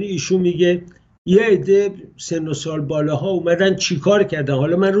صحبت میکنی ایشون میگه یه عده سن و سال بالاها اومدن چیکار کردن،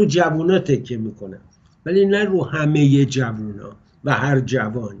 حالا من رو جوونا تکیه میکنم ولی نه رو همه جوونا و هر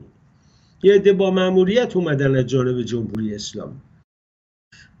جوانی. یه عده با مأموریت اومدن از جانب جمهوری اسلامی.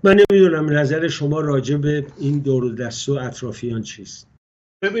 من نمیدونم نظر شما راجع به این دور و دست و اطرافیان چیست؟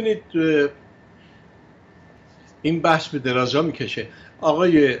 ببینید این بحث به درازا میکشه.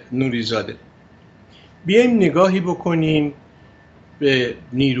 آقای نوری زاده، بیایم نگاهی بکنیم به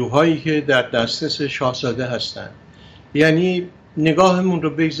نیروهایی که در دسترس شاهزاده هستن. یعنی نگاهمون رو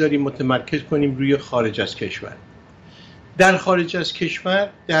بگذاریم متمرکز کنیم روی خارج از کشور. در خارج از کشور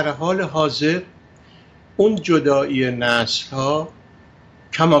در حال حاضر اون جدایی نسل ها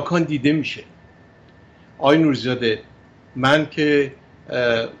کماکان دیده میشه. آقای نوریزاده، من که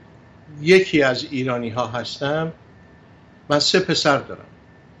یکی از ایرانی ها هستم، من 3 پسر دارم.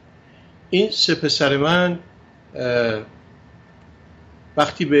 این 3 پسر من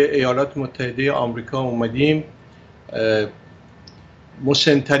وقتی به ایالات متحده آمریکا اومدیم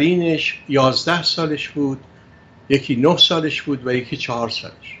مسن‌ترینش 11 سالش بود، یکی 9 سالش بود و یکی 4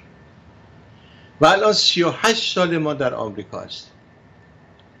 سالش و الان 38 سال ما در آمریکا هستیم.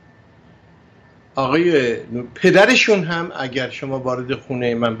 آقای پدرشون هم اگر شما وارد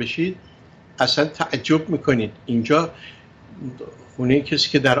خونه من بشید اصلا تعجب میکنید، اینجا خونه کسی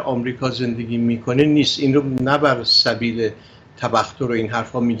که در آمریکا زندگی میکنه نیست. این رو نه بر سبیل تبختر و این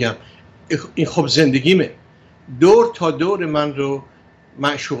حرفا میگم، این خب زندگیمه. دور تا دور من رو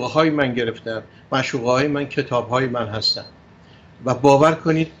معشوقه های من گرفتن، معشوقه های من کتاب های من هستن و باور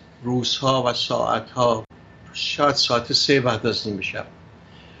کنید روزها و ساعتها، شاید ساعت 3 بعد از نیم شب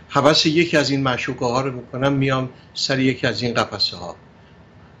هوس یکی از این معشوقه ها رو میکنم، میام سر یکی از این قفسه ها.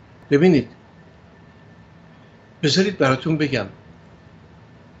 ببینید، بذارید براتون بگم،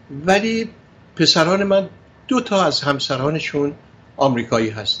 ولی پسران من 2 تا از همسرانشون آمریکایی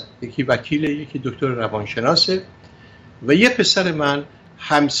هستن، یکی وکیل، یکی دکتر روانشناسه و یه پسر من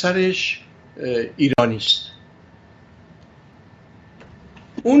همسرش ایرانی است.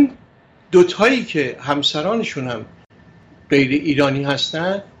 اون 2 تایی که همسرانشون هم غیر ایرانی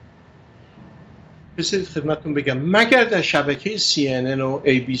هستن، بذارید خدمتتون بگم، مگر در شبکه CNN و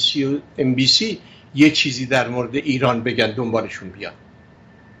ABC و MBC یه چیزی در مورد ایران بگن دنبالشون بیان.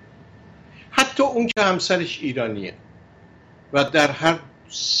 حتی اون که همسرش ایرانیه و در هر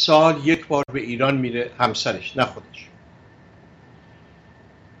سال 1 بار به ایران میره، همسرش نه خودش.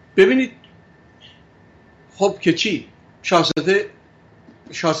 ببینید خب که چی؟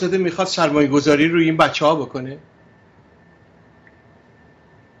 شاهزاده میخواد سرمایه گذاری روی این بچه ها بکنه.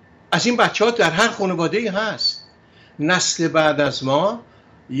 از این بچه ها در هر خانواده‌ای هست. نسل بعد از ما،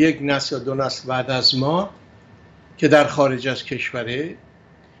 1 نسل یا 2 نسل بعد از ما که در خارج از کشوره،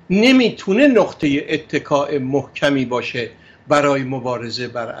 نمیتونه نقطه اتکاء محکمی باشه برای مبارزه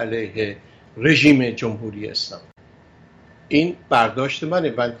بر علیه رژیم جمهوری اسلامی. این برداشت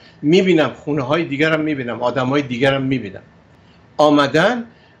منه. من میبینم خونه های دیگرم، میبینم آدم های دیگرم، میبینم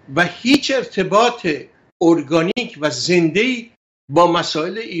آمدن و هیچ ارتباط ارگانیک و زنده‌ای با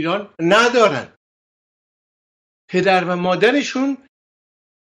مسائل ایران ندارن. پدر و مادرشون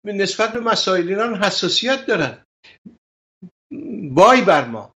نسبت به مسائل ایران حساسیت دارن. وای بر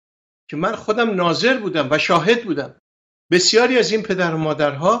ما که من خودم ناظر بودم و شاهد بودم. بسیاری از این پدر و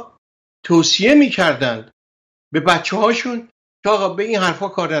مادرها توصیه میکردند به بچه هاشون که آقا به این حرفا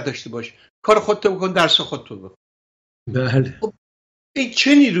کار نداشته باش، کار خودتو بکن، درس خودتو بخون. بله. این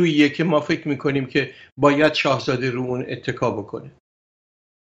چه نیروییه که ما فکر میکنیم که باید شاهزاده رو اون اتکا بکنه؟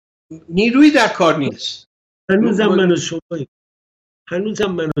 نیروی در کار نیست. هنوزم من و شمایی،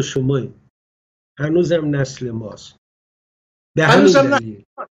 هنوزم من و شمایی، هنوزم نسل ماست. به همین دلیل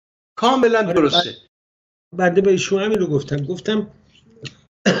کاملا درسته. بعد به شما همین رو گفتم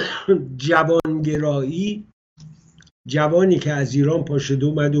جوانگرایی، جوانی که از ایران پاشده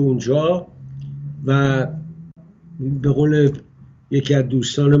اومده اونجا و به قول یکی از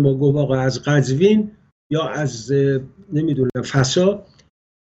دوستان ما گفت آقا از قزوین یا از نمیدونم فسا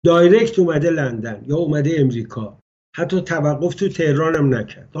دایرکت اومده لندن یا اومده امریکا، حتی توقف تو تهران هم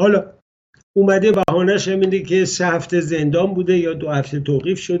نکرد. حالا اومده بهانه‌اش اینه که 3 هفته زندان بوده یا 2 هفته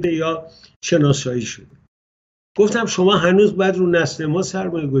توقیف شده یا شناسایی شده. گفتم شما هنوز باید رو نسل ما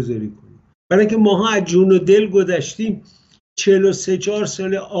سرمایه گذاری کنید، برای اینکه ماها از جون و دل گذشتیم. 43-4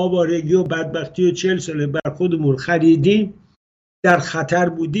 سال آوارگی و بدبختی و 40 سال بر خودمون خریدیم، در خطر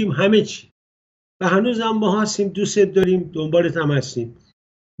بودیم، همه چی. و هنوز هم ما هستیم، دوست داریم، دنبالت هم هستیم.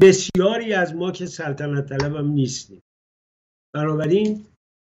 بسیاری از ما که سلطنت طلب هم نیستیم. بنابراین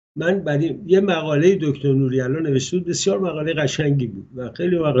من برای یه مقاله دکتر نوری الان نوشته بود، بسیار مقاله قشنگی بود و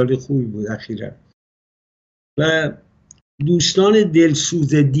خیلی مقاله خوبی بود اخیراً. و دوستان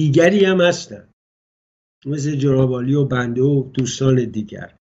دلسوز دیگری هم هستن مثل جناب علی و بنده و دوستان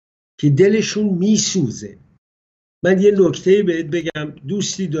دیگر که دلشون میسوزه. من یه نکته بهت بگم،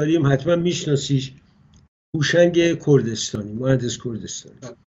 دوستی داریم حتما میشناسیش، هوشنگ کردستانی، مهندس کردستانی.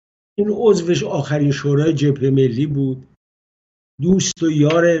 این عضوش آخرین شورای جبهه ملی بود، دوست و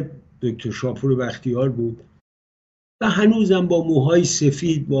یار دکتر شاپور بختیار بود و هنوزم با موهای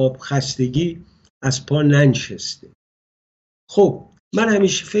سفید با خستگی از پا ننشسته. خب من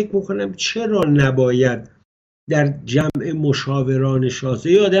همیشه فکر میکنم چرا نباید در جمع مشاوران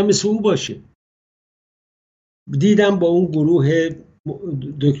شاهزاده یه آدم مثل او باشه. دیدم با اون گروه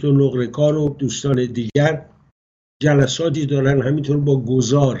دکتر نقره‌کار و دوستان دیگر جلساتی دارن، همینطور با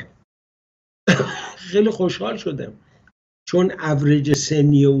گذار. خیلی خوشحال شدم چون اوریج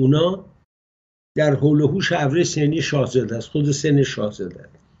سنی اونا در حول و حوش اوریج سنی شاهزاده است، خود سن شاهزاده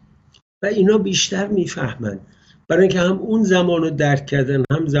و اینا بیشتر میفهمن، برای اینکه هم اون زمان رو درک کردن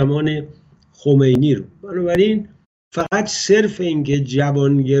هم زمان خمینی رو. بنابراین فقط صرف اینکه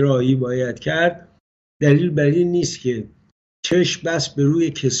جوانگرایی باید کرد دلیل بر این نیست که چشم بس به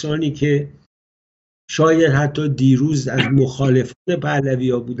روی کسانی که شاید حتی دیروز از مخالفان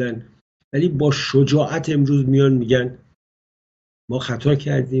پهلوی‌ها بودن ولی با شجاعت امروز میان میگن ما خطا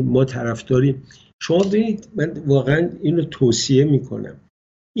کردیم، ما طرفداریم. شما ببینید، من واقعا اینو توصیه میکنم،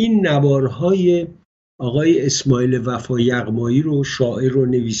 این نوارهای آقای اسماعیل وفا یغمایی رو، شاعر و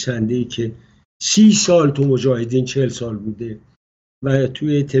نویسنده‌ای که 30 سال تو مجاهدین 40 سال بوده و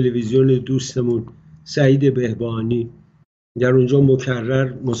توی تلویزیون دوستمون سعید بهبانی در اونجا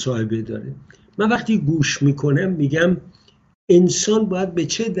مکرر مصاحبه داره، من وقتی گوش میکنم میگم انسان باید به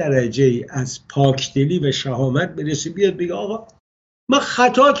چه درجه از پاکدلی و شهامت برسه بیاد بگه آقا من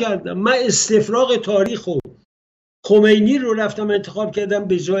خطا کردم، من استفراغ تاریخ و خمینی رو رفتم انتخاب کردم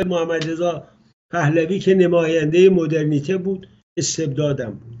به جای محمدرضا پهلوی که نماینده مدرنیته بود،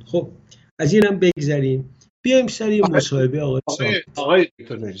 استبدادم بود. خب از اینم بگذریم، بیایم سری مصاحبه آقای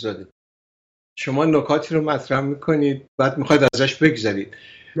دکتر میرزاده. شما نکاتی رو مطرح میکنید بعد میخواید ازش بگذرید.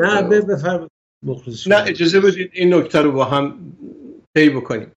 نه بفرمایید. نه اجازه بدید این نکته رو با هم طی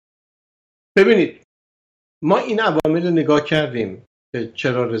بکنیم. ببینید ما این عوامل رو نگاه کردیم که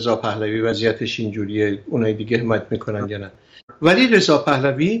چرا رضا پهلوی وضعیتش اینجوریه، اونای دیگه حمایت میکنن یا نه، ولی رضا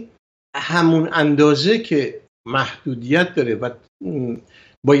پهلوی همون اندازه که محدودیت داره و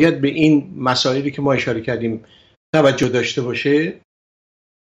باید به این مسائلی که ما اشاره کردیم توجه داشته باشه،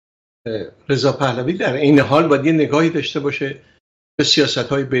 رضا پهلوی در این حال باید یه نگاهی داشته باشه به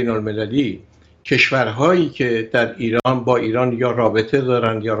سیاست‌های بین‌المللی، کشورهایی که در ایران با ایران یا رابطه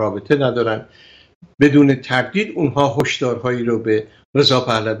دارن یا رابطه ندارن. بدون تردید اونها هشدارهایی رو به رضا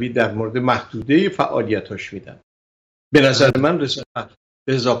پهلوی در مورد محدوده فعالیتاش میدن. به نظر من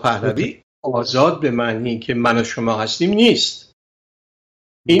رضا پهلوی آزاد به معنی که من و شما هستیم نیست.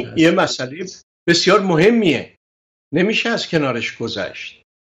 این یه مسئله بسیار مهمیه، نمیشه از کنارش گذشت.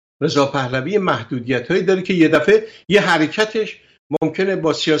 رضا پهلوی محدودیت‌هایی داره که یه دفعه یه حرکتش ممکنه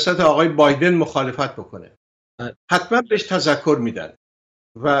با سیاست آقای بایدن مخالفت بکنه، حتما بهش تذکر میدن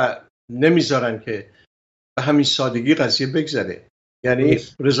و نمیذارن که به همین سادگی قضیه بگذره. یعنی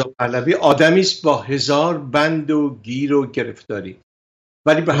رضا پهلوی آدمی است با 1000 بند و گیر و گرفتاری،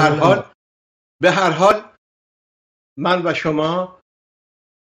 ولی به هر حال من و شما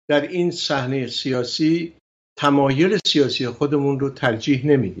در این صحنه سیاسی تمایل سیاسی خودمون رو ترجیح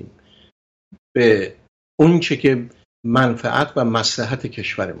نمیدیم به اون چه که منفعت و مصلحت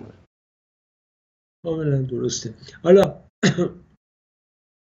کشورمونه. کاملا درسته. حالا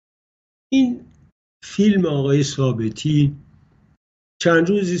این فیلم آقای ثابتی چند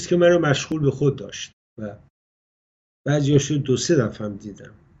روزی است که من رو مشغول به خود داشت و بعضیاشو 2-3 دفعه هم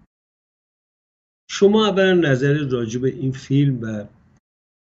دیدم. شما اولا نظر راجع به این فیلم و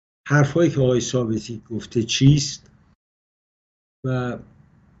حرفایی که آقای ثابتی گفته چیست و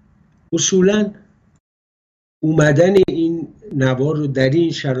اصولا اومدن این نوار رو در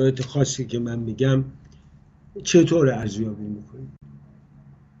این شرایط خاصی که من میگم چطور ارزیابی میکنید؟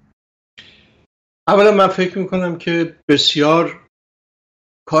 اولا من فکر میکنم که بسیار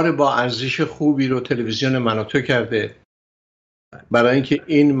کار با ارزش خوبی رو تلویزیون من و تو کرده برای اینکه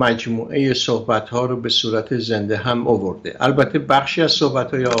این مجموعه صحبت‌ها رو به صورت زنده هم آورده. البته بخشی از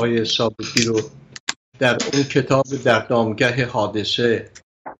صحبت‌های آقای ثابتی رو در اون کتاب در دامگه حادثه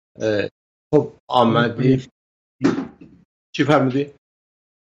خب آمدی. چی فرمودی؟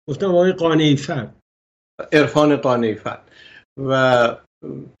 گفتم آقای قانعی فرد، عرفان قانعی فرد و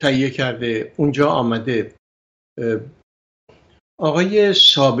تهیه کرده. اونجا آمده آقای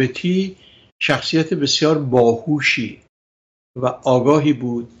ثابتی شخصیت بسیار باهوشی و آگاهی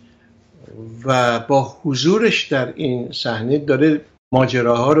بود و با حضورش در این صحنه داره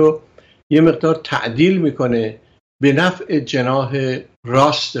ماجراها رو یه مقدار تعدیل میکنه به نفع جناح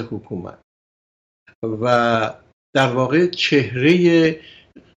راست حکومت و در واقع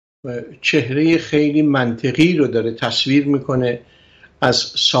چهره خیلی منطقی رو داره تصویر میکنه از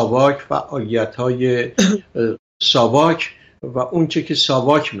ساواک، فعالیت‌های ساواک و اون چه که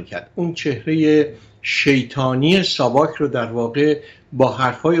ساواک میکرد. اون چهره شیطانی ساواک رو در واقع با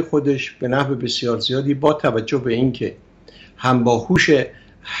حرفای خودش به نحو بسیار زیادی با توجه به اینکه هم باهوش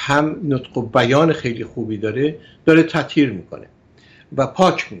هم نطق و بیان خیلی خوبی داره تطهیر میکنه و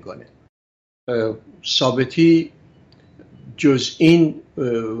پاک میکنه. ثابتی جز این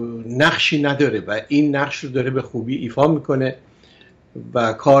نقشی نداره و این نقش رو داره به خوبی ایفا میکنه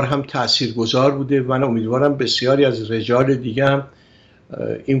و کار هم تاثیرگذار بوده. من امیدوارم بسیاری از رجال دیگه هم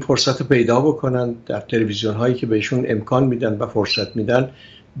این فرصت پیدا بکنن در تلویزیون هایی که بهشون امکان میدن و فرصت میدن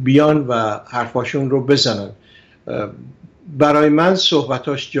بیان و حرفاشون رو بزنن. برای من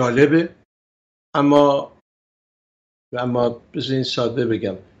صحبتاش جالبه اما بذارین ساده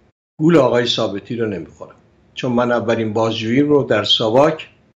بگم گول آقای ثابتی رو نمیخورم، چون من اولین بازجویی رو در ساواک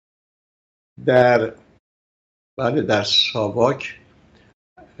در ساواک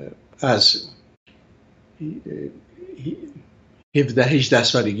از 17-18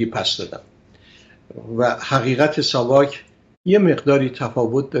 سالگی پس دادم و حقیقت ساواک یه مقداری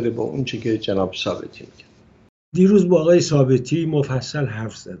تفاوت داره با اون چه که جناب ثابتی میگه. دیروز با آقای ثابتی مفصل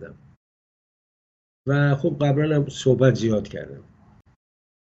حرف زدم و خب قبلا هم صحبت زیاد کردم.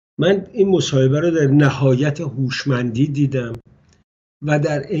 من این مصاحبه رو در نهایت هوشمندی دیدم و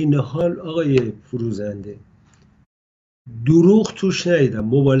در عین حال آقای فروزنده دروغ توش ندیدم،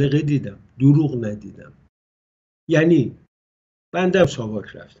 مبالغه دیدم، دروغ ندیدم. یعنی بندم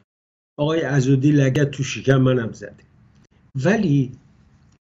ساواک رفتم، آقای عزودی لگد تو شکم منم زده، ولی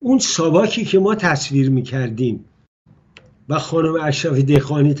اون ساواکی که ما تصویر میکردیم و خانم اشرف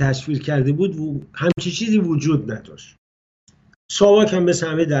دهقانی تصویر کرده بود همچی چیزی وجود نداشت. ساواک هم مثل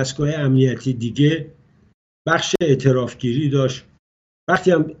همه دستگاه امنیتی دیگه بخش اعترافگیری داشت.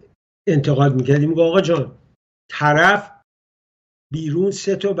 وقتی هم انتقاد میکردیم میگه آقا جان طرف بیرون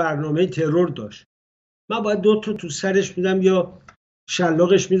 3 تا برنامه ترور داشت، من باید 2 تا تو سرش میدم یا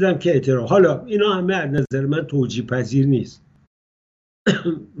شلاقش میدم که اعتراف. حالا اینا همه از نظر من توجیه پذیر نیست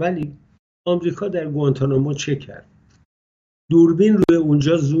ولی آمریکا در گوانتانامو چه کرد؟ دوربین روی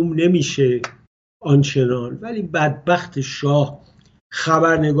اونجا زوم نمیشه آنچنان، ولی بدبخت شاه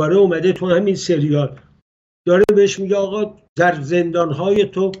خبرنگاره اومده تو همین سریال داره بهش میگه آقا در زندانهای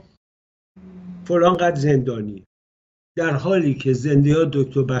تو فلان قد زندانی، در حالی که زنده‌ها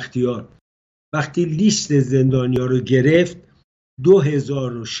دکتر بختیار وقتی لیست زندانی‌ها رو گرفت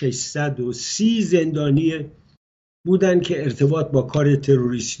 2630 زندانی بودن که ارتباط با کار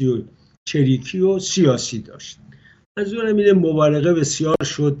تروریستی و چریکی و سیاسی داشت. منظورم اینه مبالغه بسیار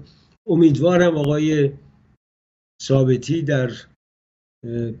شد. امیدوارم آقای ثابتی در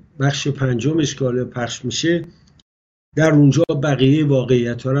بخش 5 که پخش میشه در اونجا بقیه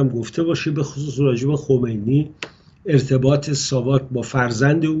واقعیت ها هم گفته باشه، به خصوص راجع به خمینی، ارتباط ساواک با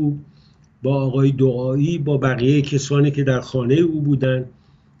فرزند او، با آقای دعایی، با بقیه کسانی که در خانه او بودن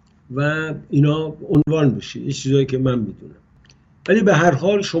و اینا عنوان بشه. این چیزایی که من میدونم. ولی به هر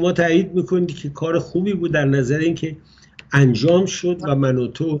حال شما تایید میکنید که کار خوبی بود در نظر اینکه انجام شد و من و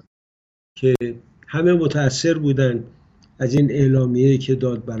تو که همه متأثر بودن از این اعلامیه‌ای که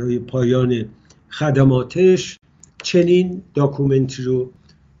داد برای پایان خدماتش، چنین داکومنتری رو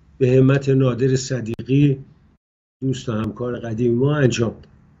به همت نادر صدیقی دوست و همکار قدیم ما انجام داد.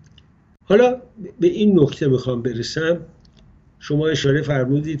 حالا به این نکته میخوام برسم. شما اشاره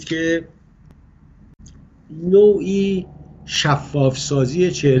فرمودید که نوعی شفاف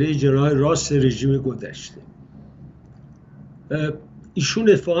سازی چهره جناح راست رژیم گذشته. ایشون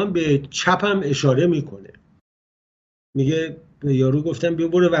اتفاقا به چپ هم اشاره میکنه، میگه به یارو گفتم بیا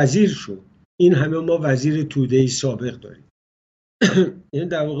برو وزیر شو، این همه ما وزیر توده‌ای سابق داریم. یعنی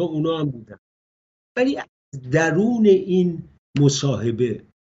در واقع اونا هم بودن. ولی درون این مصاحبه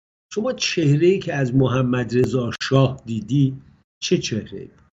شما چهره‌ای که از محمد رضا شاه دیدی چه چهره‌ای؟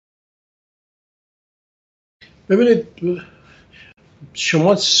 ببینید،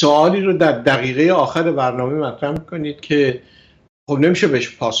 شما سوالی رو در دقیقه آخر برنامه مطرح می‌کنید که خب نمیشه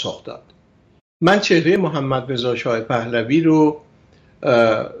بهش پاسخ داد. من چهره محمد رضا شاه پهلوی رو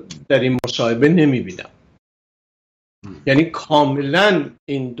در این مصاحبه نمی‌بینم. یعنی کاملا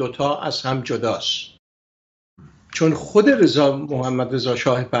این دوتا از هم جداست. چون خود محمد رضا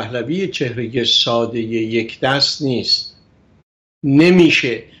شاه پهلوی چهره ساده یک دست نیست.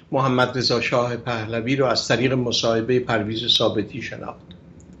 نمیشه محمد رضا شاه پهلوی رو از طریق مصاحبه پرویز ثابتی شناخت.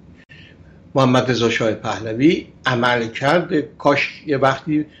 محمد رضا شاه پهلوی عمل کرده، کاش یه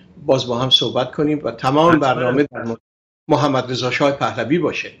وقتی باز با هم صحبت کنیم و تمام برنامه در محمد رضا شاه پهلوی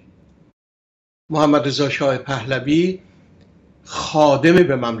باشه. محمد رضا شاه پهلوی خادم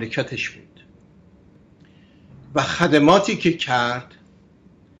به مملکتش بود و خدماتی که کرد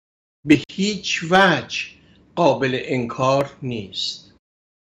به هیچ وجه قابل انکار نیست.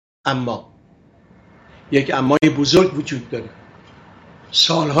 اما یک امای بزرگ وجود داره.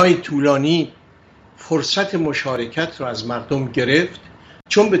 سالهای طولانی فرصت مشارکت رو از مردم گرفت،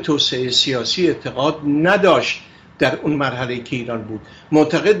 چون به توسعه سیاسی اعتقاد نداشت. در اون مرحله که ایران بود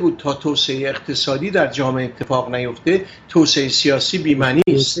معتقد بود تا توسعه اقتصادی در جامعه اتفاق نیفته توسعه سیاسی بی‌معنی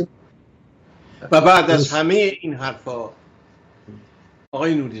است. و بعد از همه این حرفا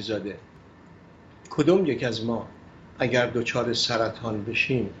آقای نوری زاده، کدوم یک از ما اگر دچار سرطان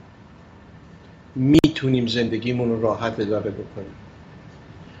بشیم میتونیم زندگیمون رو راحت اداره بکنیم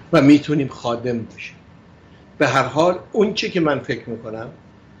و میتونیم خادم باشیم؟ به هر حال اون چی که من فکر میکنم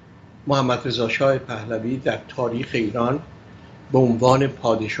محمد رضا شاه پهلوی در تاریخ ایران به عنوان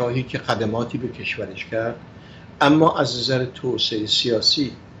پادشاهی که خدماتی به کشورش کرد اما از نظر توسعه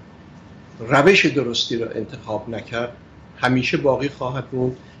سیاسی روش درستی رو انتخاب نکرد، همیشه باقی خواهد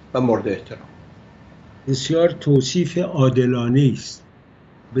بود و مورد احترام. بسیار توصیف عادلانه است،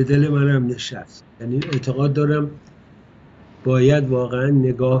 به دل منم نشست. یعنی اعتقاد دارم باید واقعا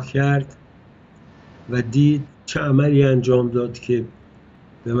نگاه کرد و دید چه عملی انجام داد که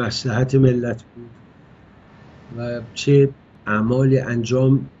به مصلحت ملت بود و چه اعمالی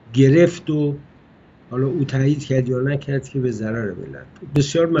انجام گرفت و حالا او تایید کرد یا نکرد که به ضرر ملت بود.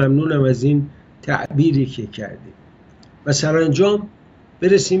 بسیار ممنونم از این تعبیری که کردیم و سرانجام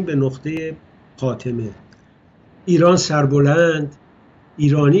برسیم به نقطه خاتمه. ایران سربلند،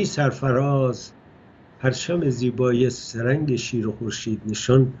 ایرانی سرفراز، پرچم زیبای سرنگ شیر و خورشید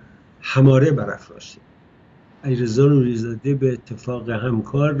نشان هماره برافراشته. علیرضا نوری زاده به اتفاق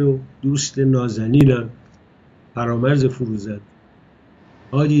همکار و دوست نازنینم فرامرز فروزنده،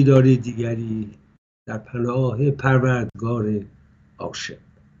 تا دیدار دیگری در پناه پروردگار عاشق.